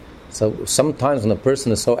 So sometimes when a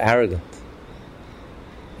person is so arrogant,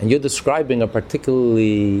 and you're describing a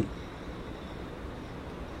particularly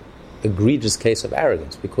egregious case of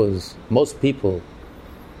arrogance, because most people,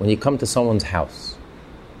 when you come to someone's house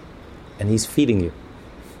and he's feeding you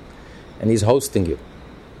and he's hosting you,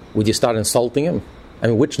 would you start insulting him? I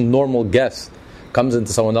mean, which normal guest comes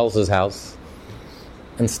into someone else's house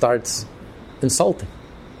and starts insulting?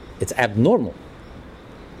 It's abnormal.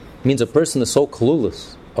 It means a person is so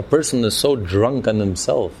clueless, a person is so drunk on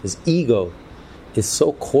himself, his ego is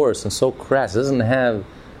so coarse and so crass, doesn't have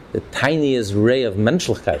the tiniest ray of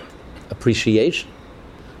menschlichkeit, appreciation.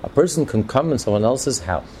 A person can come in someone else's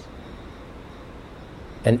house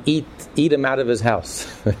and eat him out of his house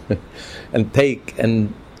and take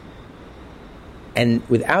and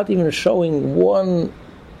without even showing one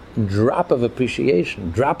drop of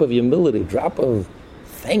appreciation, drop of humility, drop of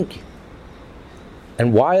thank you.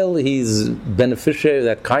 And while he's beneficiary of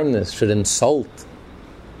that kindness should insult,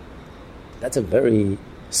 that's a very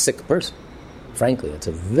sick person. Frankly, it's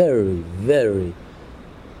a very, very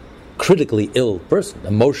critically ill person.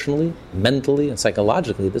 Emotionally, mentally, and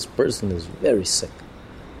psychologically, this person is very sick.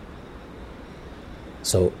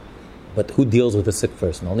 So, but who deals with a sick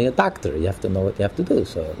person? Only a doctor. You have to know what you have to do.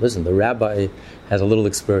 So listen, the rabbi has a little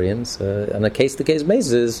experience. On a case-to-case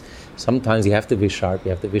basis, sometimes you have to be sharp. You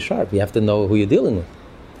have to know who you're dealing with.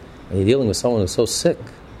 When you're dealing with someone who's so sick,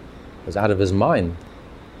 who's out of his mind,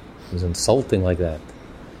 who's insulting like that,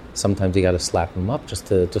 sometimes you got to slap him up just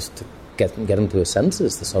to get him to his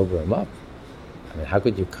senses, to sober him up. I mean, how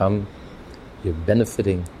could you come, you're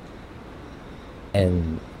benefiting,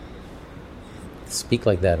 and speak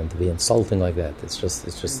like that and to be insulting like that?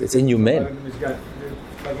 It's inhumane.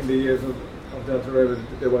 Like in the years of the Rebbe,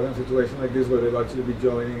 there wasn't a situation like this where they would actually be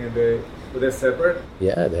joining and they're separate?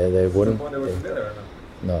 Yeah, they wouldn't. They were together or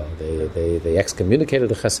not? No, they excommunicated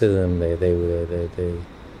the Hasidim. They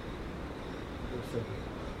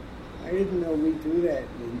I didn't know we do that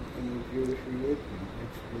in the Jewish religion.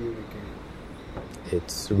 Excommunicate.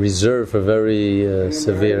 It's reserved for very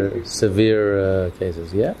severe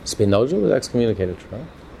cases. Yeah, Spinoza was excommunicated, right?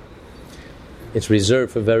 It's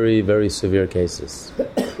reserved for very, very severe cases.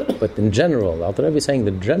 But in general, Alter Rebbe is saying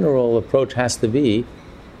the general approach has to be,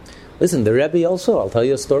 listen, the Rebbe also, I'll tell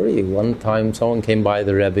you a story. One time someone came by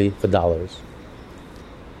the Rebbe for dollars,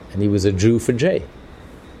 and he was a Jew for J.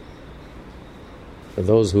 For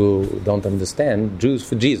those who don't understand, Jews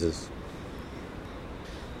for Jesus.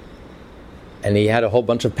 And he had a whole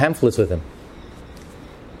bunch of pamphlets with him.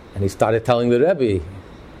 And he started telling the Rebbe.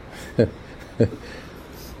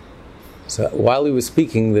 So while he was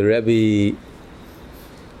speaking, the Rebbe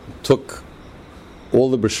took all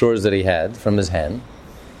the brochures that he had from his hand,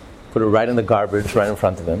 put it right in the garbage right in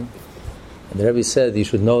front of him. And the Rebbe said, you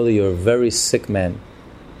should know that you're a very sick man.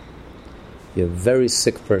 You're a very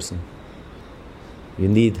sick person. You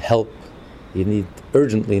need help. You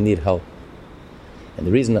urgently need help. And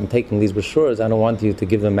the reason I'm taking these brochures, I don't want you to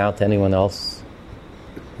give them out to anyone else.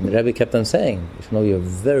 And the Rebbe kept on saying, you should know you're a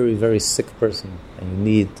very, very sick person, and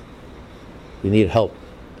you need help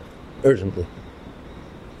urgently.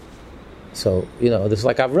 So, this is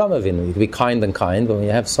like Avram Avinu. You can be kind, but when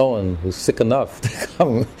you have someone who's sick enough to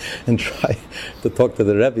come and try to talk to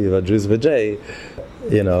the Rebbe about Jews v'Jay,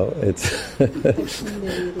 it's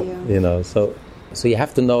so you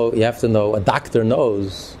have to know. A doctor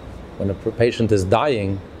knows when a patient is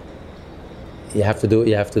dying, you have to do what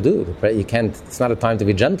you have to do. You can't. It's not a time to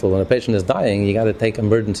be gentle. When a patient is dying, you got to take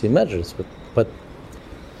emergency measures. But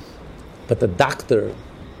the doctor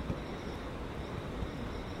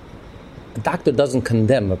doesn't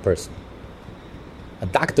condemn a person. A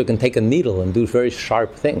doctor can take a needle and do very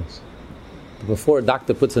sharp things. But before a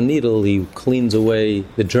doctor puts a needle, he cleans away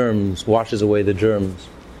the germs, washes away the germs.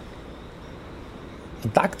 A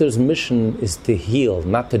doctor's mission is to heal,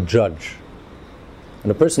 not to judge. When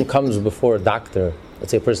a person comes before a doctor, let's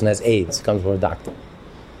say a person has AIDS, comes before a doctor.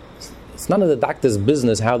 It's none of the doctor's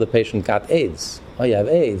business how the patient got AIDS. Oh, you have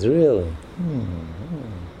AIDS, really?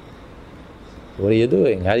 What are you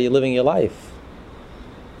doing? How are you living your life?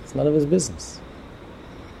 It's none of his business.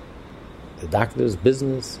 The doctor's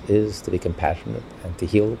business is to be compassionate and to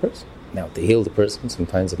heal the person. Now, to heal the person,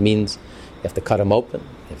 sometimes it means you have to cut him open,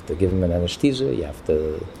 you have to give him an anesthesia, you have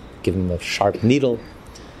to give him a sharp needle.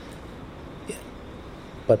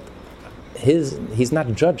 But he's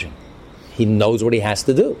not judging. He knows what he has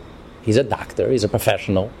to do. He's a doctor, he's a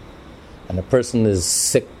professional, and the person is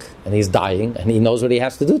sick and he's dying, and he knows what he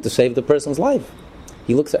has to do to save the person's life.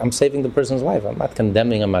 He looks at, I'm saving the person's life. I'm not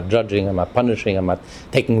condemning, I'm not judging, I'm not punishing, I'm not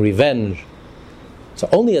taking revenge. So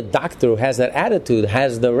only a doctor who has that attitude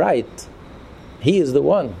has the right. He is the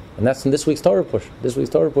one. And that's in this week's Torah portion. This week's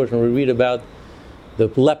Torah portion we read about the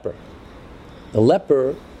leper. The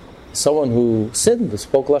leper is someone who sinned, who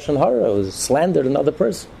spoke Lashon Hara, who slandered another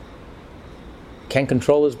person. Can't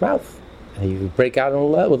control his mouth. And he would break out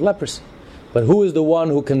with leprosy. But who is the one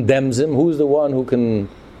who condemns him? Who is the one who can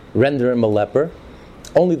render him a leper?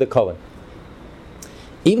 Only the Kohen.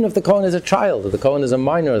 Even if the Kohen is a child, or the Kohen is a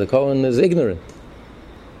minor, or the Kohen is ignorant,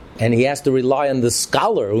 and he has to rely on the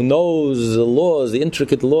scholar who knows the laws, the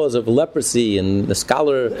intricate laws of leprosy, and the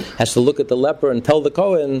scholar has to look at the leper and tell the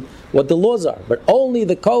Kohen what the laws are. But only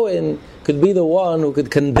the Kohen could be the one who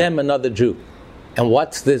could condemn another Jew. And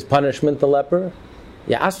what's this punishment, the leper?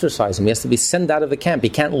 You ostracize him. He has to be sent out of the camp. He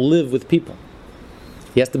can't live with people.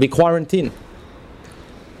 He has to be quarantined.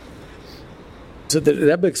 So the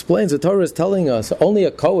Rebbe explains, the Torah is telling us, only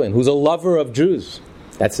a Kohen who's a lover of Jews,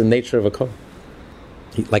 that's the nature of a Kohen.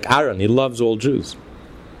 Like Aaron, he loves all Jews.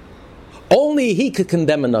 Only he could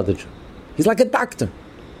condemn another Jew. He's like a doctor.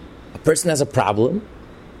 A person has a problem.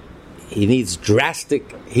 He needs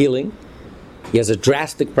drastic healing. He has a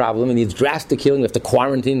drastic problem. He needs drastic healing. You have to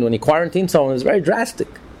quarantine. When you quarantine someone, it's very drastic.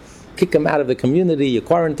 Kick him out of the community. You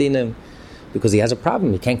quarantine him because he has a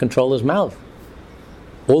problem. He can't control his mouth.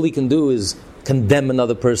 All he can do is condemn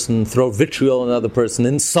another person, throw vitriol on another person,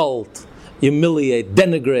 insult, humiliate,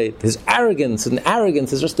 denigrate. His arrogance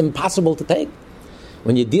is just impossible to take.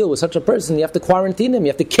 When you deal with such a person, you have to quarantine him. You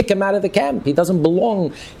have to kick him out of the camp. He doesn't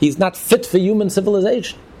belong. He's not fit for human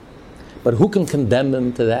civilization. But who can condemn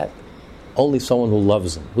him to that? Only someone who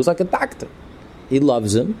loves him, who's like a doctor. He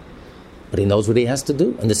loves him, but he knows what he has to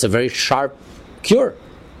do. And it's a very sharp cure.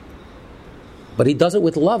 But he does it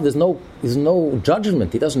with love. There's no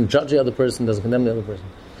judgment. He doesn't judge the other person, doesn't condemn the other person.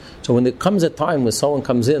 So when there comes a time when someone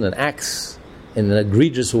comes in and acts in an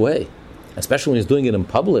egregious way, especially when he's doing it in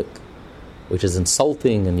public, which is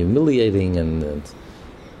insulting and humiliating, and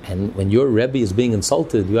when your Rebbe is being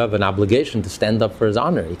insulted, you have an obligation to stand up for his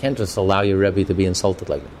honor. You can't just allow your Rebbe to be insulted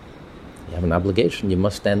like that. You have an obligation. You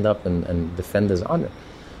must stand up and defend his honor.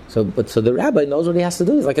 So the rabbi knows what he has to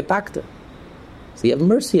do. He's like a doctor. So you have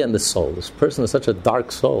mercy on the soul. This person is such a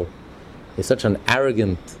dark soul. He's such an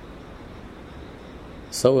arrogant,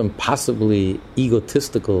 so impossibly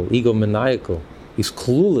egotistical, egomaniacal. He's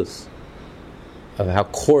clueless of how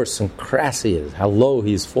coarse and crass he is, how low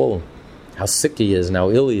he's fallen, how sick he is, and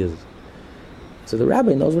how ill he is. So the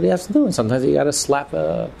rabbi knows what he has to do, and sometimes you got to slap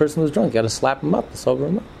a person who's drunk. You got to slap him up to sober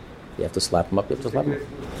him up. You have to slap him up. You have to slap him up.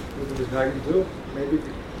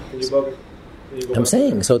 I'm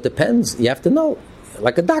saying, so it depends. You have to know,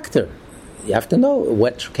 like a doctor. You have to know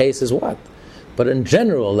which case is what. But in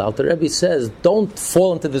general, the Alter Rebbe says, don't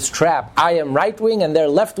fall into this trap. I am right-wing and they're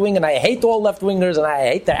left-wing, and I hate all left-wingers, and I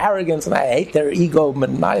hate their arrogance, and I hate their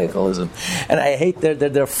egomaniacalism, and I hate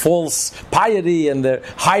their false piety and their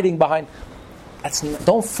hiding behind.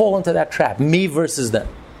 Don't fall into that trap. Me versus them.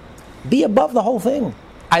 Be above the whole thing.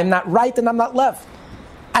 I am not right and I'm not left.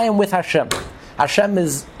 I am with Hashem. Hashem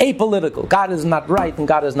is apolitical. God is not right and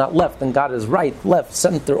God is not left, and God is right, left,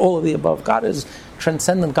 center, all of the above. God is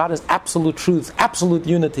transcendent. God is absolute truth, absolute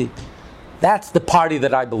unity. That's the party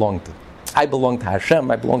that I belong to. I belong to Hashem,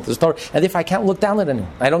 I belong to the Torah, and if I can't look down at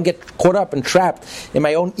anyone, I don't get caught up and trapped in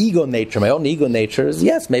my own ego nature. My own ego nature is,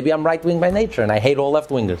 yes, maybe I'm right-wing by nature, and I hate all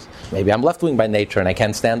left-wingers. Maybe I'm left-wing by nature, and I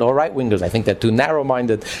can't stand all right-wingers. I think they're too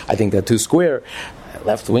narrow-minded. I think they're too square.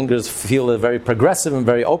 Left-wingers feel they're very progressive and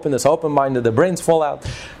very open-minded. Their brains fall out.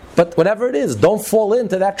 But whatever it is, don't fall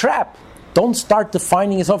into that trap. Don't start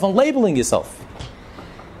defining yourself and labeling yourself.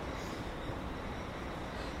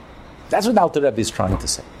 That's what Alter Rebbe is trying to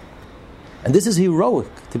say. And this is heroic,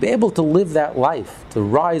 to be able to live that life, to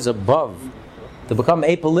rise above, to become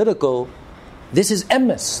apolitical. This is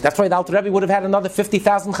emes. That's why the Alter Rebbe would have had another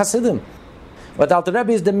 50,000 Hasidim. What the Alter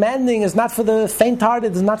Rebbe is demanding is not for the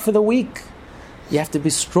faint-hearted, it's not for the weak. You have to be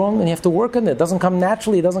strong and you have to work on it. It doesn't come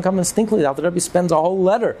naturally, it doesn't come instinctively. The Alter Rebbe spends a whole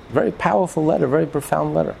letter, very powerful letter, very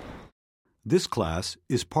profound letter. This class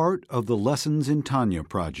is part of the Lessons in Tanya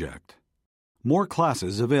project. More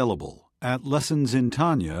classes available at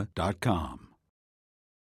lessonsintanya.com.